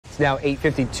Now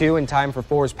 8:52 and time for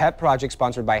 4's Pet Project,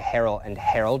 sponsored by Harold and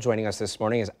Harold. Joining us this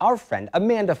morning is our friend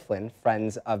Amanda Flynn,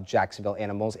 Friends of Jacksonville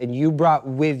Animals, and you brought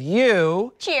with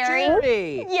you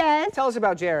Jerry. Yes. Tell us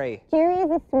about Jerry. Jerry is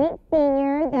a sweet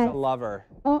senior. He's a lover.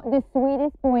 Oh, the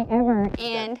sweetest boy ever.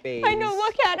 And I know,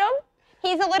 look at him.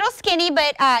 He's a little skinny,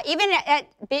 but even at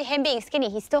him being skinny,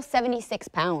 he's still 76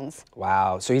 pounds.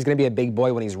 Wow, so he's going to be a big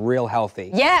boy when he's real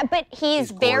healthy. Yeah, but he's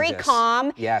very gorgeous.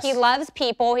 Calm. Yes. He loves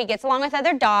people. He gets along with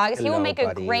other dogs. Hello, he will make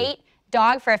buddy. a great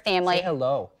dog for a family. Say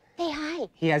hello. Say hi.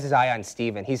 He has his eye on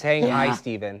Steven. He's saying hi,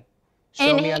 Steven.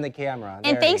 Show me on the camera.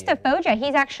 And thanks to FOJA,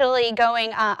 he's actually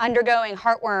undergoing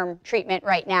heartworm treatment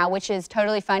right now, which is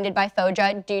totally funded by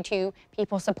FOJA due to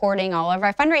people supporting all of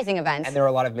our fundraising events. And there are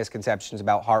a lot of misconceptions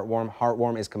about heartworm.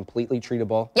 Heartworm is completely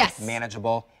treatable. Yes.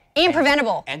 Manageable. And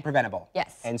preventable. And preventable.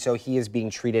 Yes. And so he is being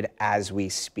treated as we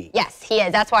speak. Yes, he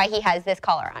is. That's why he has this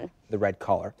collar on. The red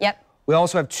collar. Yep. We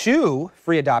also have 2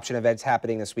 free adoption events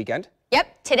happening this weekend.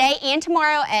 Yep, today and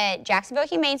tomorrow at Jacksonville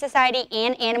Humane Society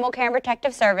and Animal Care and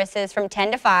Protective Services from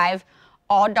 10 to 5.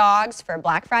 All dogs for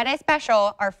Black Friday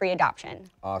special are free adoption.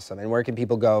 Awesome. And where can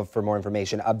people go for more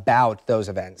information about those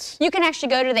events? You can actually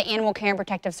go to the Animal Care and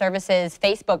Protective Services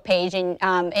Facebook page, and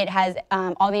it has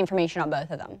all the information on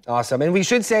both of them. Awesome. And we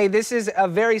should say this is a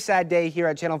very sad day here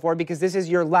at Channel 4 because this is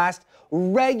your last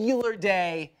regular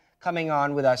day coming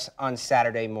on with us on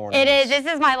Saturday morning. It is.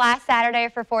 This is my last Saturday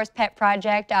for 4's Pet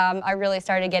Project. I really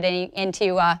started getting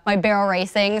into my barrel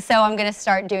racing, so I'm going to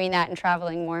start doing that and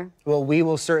traveling more. Well, we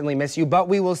will certainly miss you, but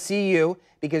we will see you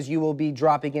because you will be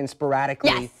dropping in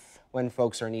sporadically when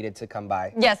folks are needed to come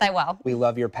by. Yes, I will. We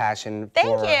love your passion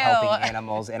for helping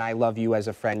animals, and I love you as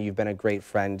a friend. You've been a great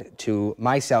friend to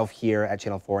myself here at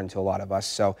Channel 4 and to a lot of us,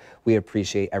 so we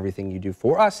appreciate everything you do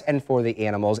for us and for the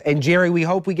animals. And Jerry, we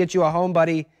hope we get you a home,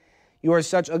 buddy. You are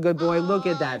such a good boy. Look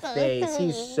at that face.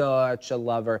 He's such a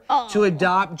lover. To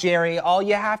adopt Jerry, all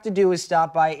you have to do is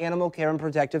stop by Animal Care and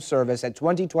Protective Service at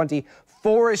 2020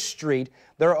 Forest Street.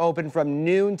 They're open from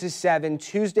noon to 7,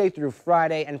 Tuesday through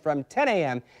Friday, and from 10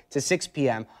 a.m. to 6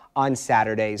 p.m. on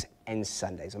Saturdays and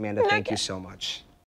Sundays. Amanda, thank you so much.